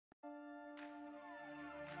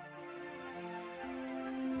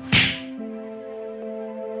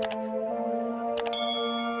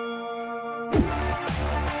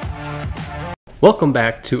Welcome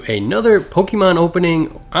back to another Pokemon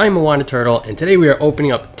opening. I'm Iwata Turtle, and today we are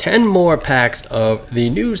opening up 10 more packs of the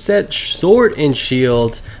new set Sword and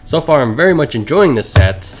Shield. So far, I'm very much enjoying this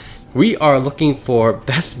set. We are looking for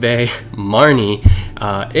Best Bay Marnie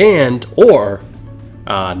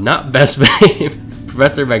not Best Bay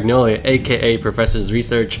Professor Magnolia, aka Professor's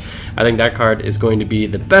Research. I think that card is going to be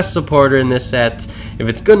the best supporter in this set. If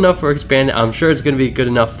it's good enough for expanded, I'm sure it's going to be good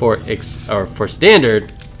enough for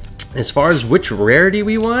standard. As far as which rarity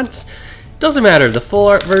we want, doesn't matter, the full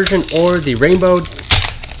art version or the rainbow.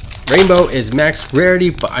 Rainbow is max rarity,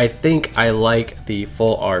 but I think I like the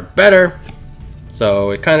full art better.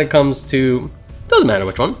 So it kind of comes to, doesn't matter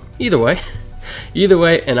which one, either way. Either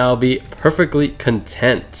way, and I'll be perfectly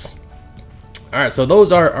content. Alright, so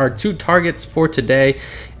those are our two targets for today.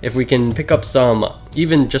 If we can pick up some,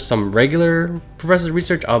 even just some regular Professor's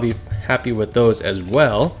Research, I'll be happy with those as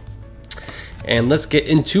well. And let's get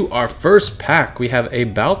into our first pack. We have a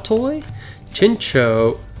Baltoy,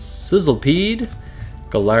 Chinchou, Sizzlepede,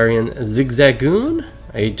 Galarian Zigzagoon,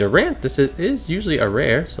 a Durant. This is usually a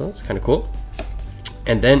rare, so that's kind of cool.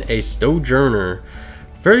 And then a Sojourner.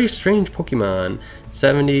 Very strange Pokemon.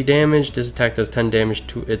 70 damage. This attack does 10 damage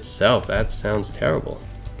to itself. That sounds terrible.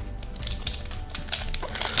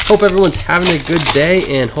 Hope everyone's having a good day,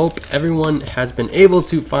 and hope everyone has been able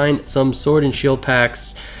to find some Sword and Shield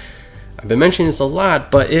packs. I've been mentioning this a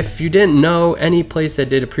lot, but if you didn't know, any place that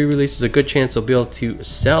did a pre-release is a good chance they'll be able to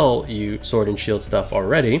sell you Sword and Shield stuff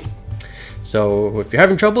already. So if you're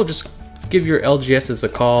having trouble, just give your LGSs a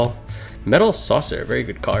call. Metal Saucer, very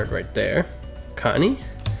good card right there. Connie,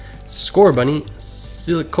 Scorbunny,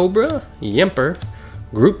 Silicobra, Yemper,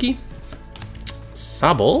 Grookey,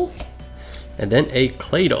 Sobble, and then a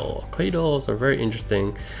Claydol. Claydols are very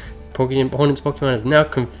interesting. Opponent's Pokemon is now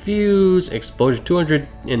confused. Explosion 200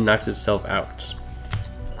 and knocks itself out.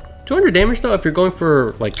 200 damage though, if you're going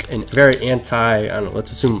for like a very anti, I don't know,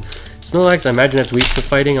 let's assume Snorlax. I imagine that's weak to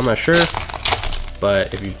fighting, I'm not sure.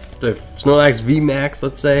 But if Snorlax VMAX,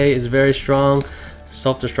 let's say, is very strong,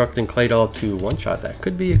 self-destructing Claydol to one-shot, that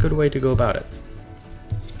could be a good way to go about it.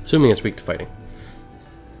 Assuming it's weak to fighting.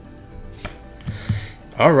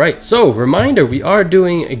 Alright, so reminder, we are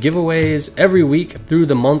doing giveaways every week through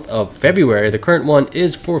the month of February. The current one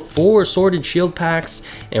is for 4 Sword and Shield packs,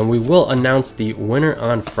 and we will announce the winner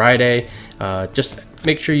on Friday. Just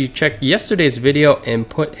make sure you check yesterday's video and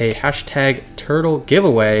put a hashtag turtle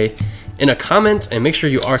giveaway in a comment, and make sure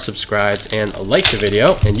you are subscribed and like the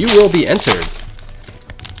video, and you will be entered.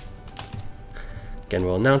 Again,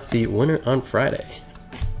 we'll announce the winner on Friday.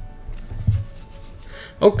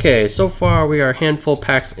 Okay, so far we are a handful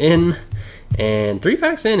packs in, and 3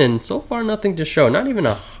 packs in, and so far nothing to show. Not even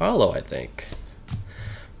a holo, I think.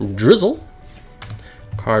 Drizzle.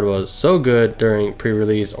 Card was so good during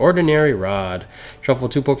pre-release. Ordinary Rod. Shuffle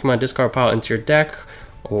 2 Pokemon discard pile into your deck,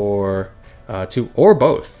 or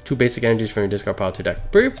both. 2 basic energies from your discard pile to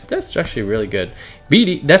deck. That's actually really good.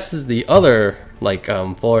 BD. This is the other like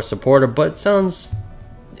full supporter, but it sounds.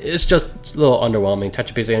 It's just a little underwhelming. Touch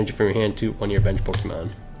a basic energy from your hand to one of your bench Pokemon.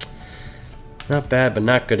 Not bad, but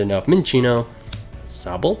not good enough. Minccino,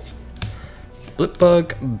 Sobble,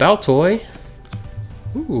 Blipbug, Baltoy.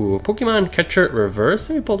 Ooh, Pokemon Catcher Reverse. I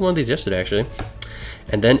think we pulled one of these yesterday, actually.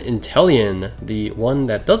 And then Inteleon, the one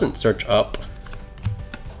that doesn't search up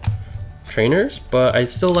trainers, but I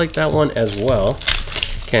still like that one as well.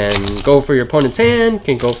 Can go for your opponent's hand,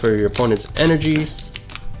 can go for your opponent's energies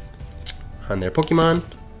on their Pokemon.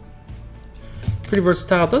 Pretty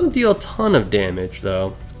versatile. Doesn't deal a ton of damage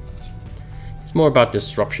though. It's more about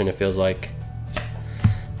disruption, it feels like.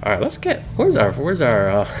 All right, let's get. Where's our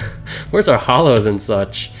holos and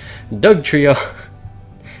such? Doug Trio.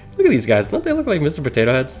 Look at these guys. Don't they look like Mr.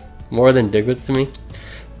 Potato Heads? More than Diglets to me.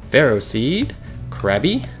 Pharaoh Seed,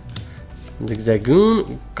 Krabby,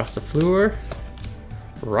 Zigzagoon, Gossifleur,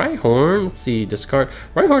 Rhyhorn. Let's see, discard.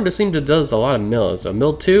 Rhyhorn just seems to does a lot of mills. So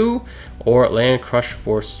mill 2 or Land Crush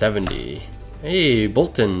for 70. Hey,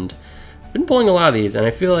 Boltund. Been pulling a lot of these, and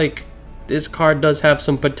I feel like this card does have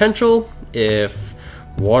some potential if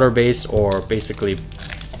water-based, or basically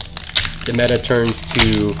the meta turns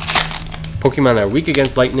to Pokemon that are weak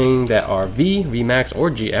against lightning that are VMAX,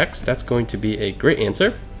 or GX. That's going to be a great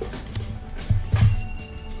answer.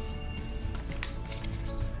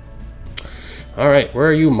 Alright, where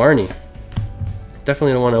are you, Marnie?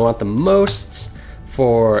 Definitely the one I want the most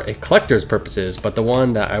for a collector's purposes, but the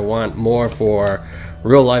one that I want more for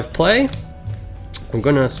real life play, I'm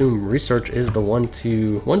gonna assume Research is the one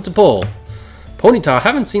to pull. Ponyta,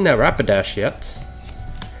 haven't seen that Rapidash yet.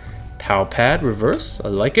 Palpad Reverse, I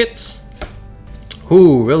like it.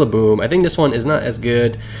 Ooh, Rillaboom. I think this one is not as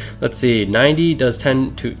good. Let's see. 90 does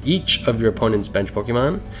 10 to each of your opponent's bench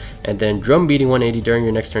Pokemon. And then Drum Beating 180 during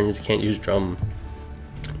your next turn. You can't use Drum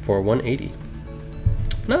for 180.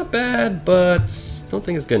 Not bad, but don't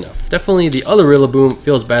think it's good enough. Definitely the other Rillaboom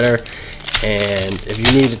feels better. And if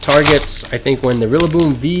you need a target, I think when the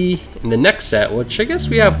Rillaboom V in the next set, which I guess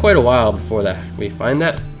we have quite a while before that we find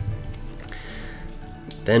that,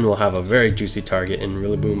 then we'll have a very juicy target in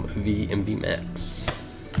Rillaboom V and VMAX.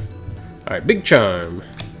 Alright, Big Charm.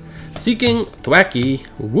 Seeking, Thwacky,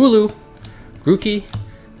 Wooloo, Grookey,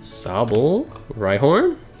 Sobble,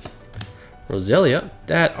 Rhyhorn, Roselia.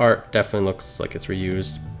 That art definitely looks like it's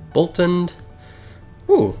reused. Boltund.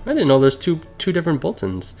 Ooh, I didn't know there's two different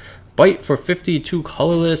Boltunds. Bite for 52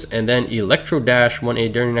 colorless, and then Electro Dash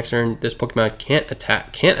 1A during next turn. This Pokemon can't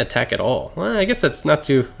attack at all. Well, I guess that's not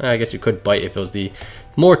too. I guess you could bite if it was the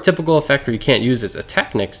more typical effect where you can't use its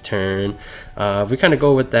attack next turn. If we kind of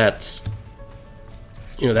go with that,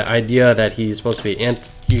 you know, that idea that he's supposed to be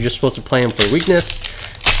you're just supposed to play him for weakness.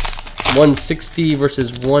 160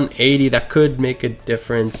 versus 180, that could make a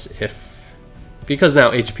difference because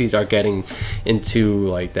now HPs are getting into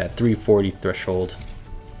like that 340 threshold.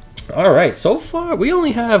 Alright, so far we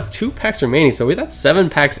only have 2 packs remaining, so that's 7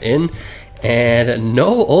 packs in, and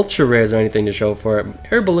no ultra rares or anything to show for it.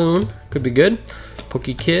 Air Balloon could be good.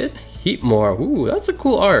 Pokekid, Heatmore, ooh, that's a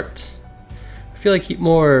cool art. I feel like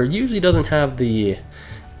Heatmore usually doesn't have the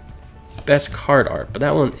best card art, but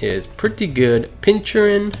that one is pretty good.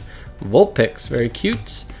 Pinchurin, Vulpix, very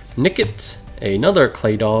cute. Nickit, another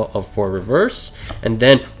clay doll for reverse, and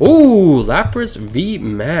then ooh, Lapras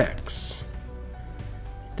VMAX.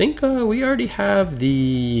 I think we already have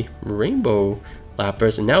the rainbow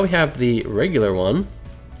Lapras, and now we have the regular one.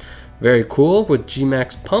 Very cool with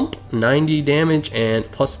Gmax Pump, 90 damage and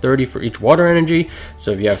plus 30 for each water energy. So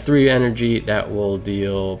if you have 3 energy, that will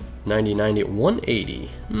deal 90, 90, 180.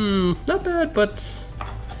 Not bad, but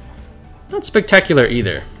not spectacular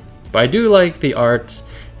either. But I do like the art,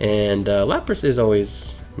 and Lapras is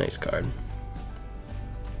always a nice card.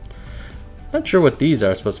 Not sure what these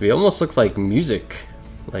are supposed to be. Almost looks like music.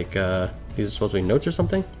 Like these are supposed to be notes or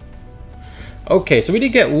something. Okay, so we did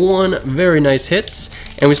get 1 very nice hit,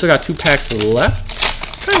 and we still got 2 packs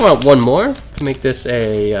left. I want 1 more to make this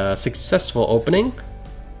a successful opening.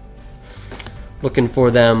 Looking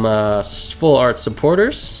for them full art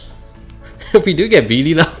supporters. If we do get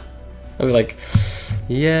BD though, I'll be like,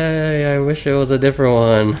 yeah, I wish it was a different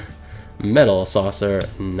one. Metal Saucer,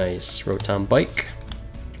 nice. Rotom Bike,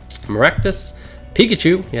 Maractus,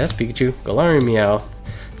 Pikachu, yes, Pikachu, Galarian Meowth,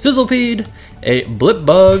 Sizzlepede, a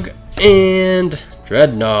Blipbug, and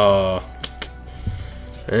Dreadnought.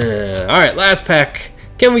 Alright, last pack.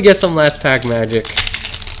 Can we get some last pack magic?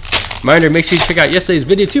 Reminder, make sure you check out yesterday's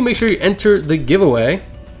video too. Make sure you enter the giveaway.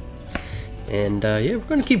 And yeah, we're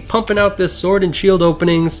going to keep pumping out this Sword and Shield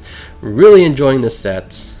openings. Really enjoying this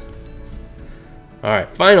set. Alright,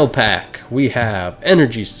 final pack. We have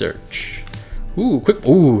Energy Search.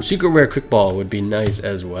 Ooh, Secret Rare Quick Ball would be nice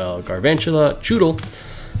as well. Garvantula, Choodle,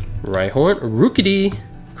 Rhyhorn, Rookidee,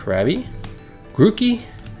 Krabby, Grookey,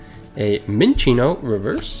 a Minccino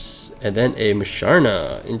reverse, and then a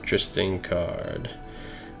Musharna. Interesting card.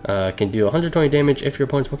 Can deal 120 damage if your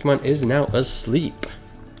opponent's Pokemon is now asleep.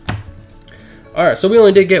 Alright, so we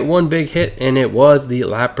only did get 1 big hit, and it was the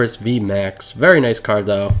Lapras VMAX. Very nice card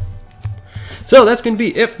though. So that's going to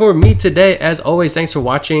be it for me today. As always, thanks for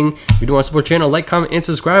watching. If you do want to support the channel, like, comment, and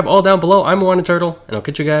subscribe all down below. I'm Turtle, and I'll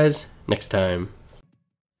catch you guys next time.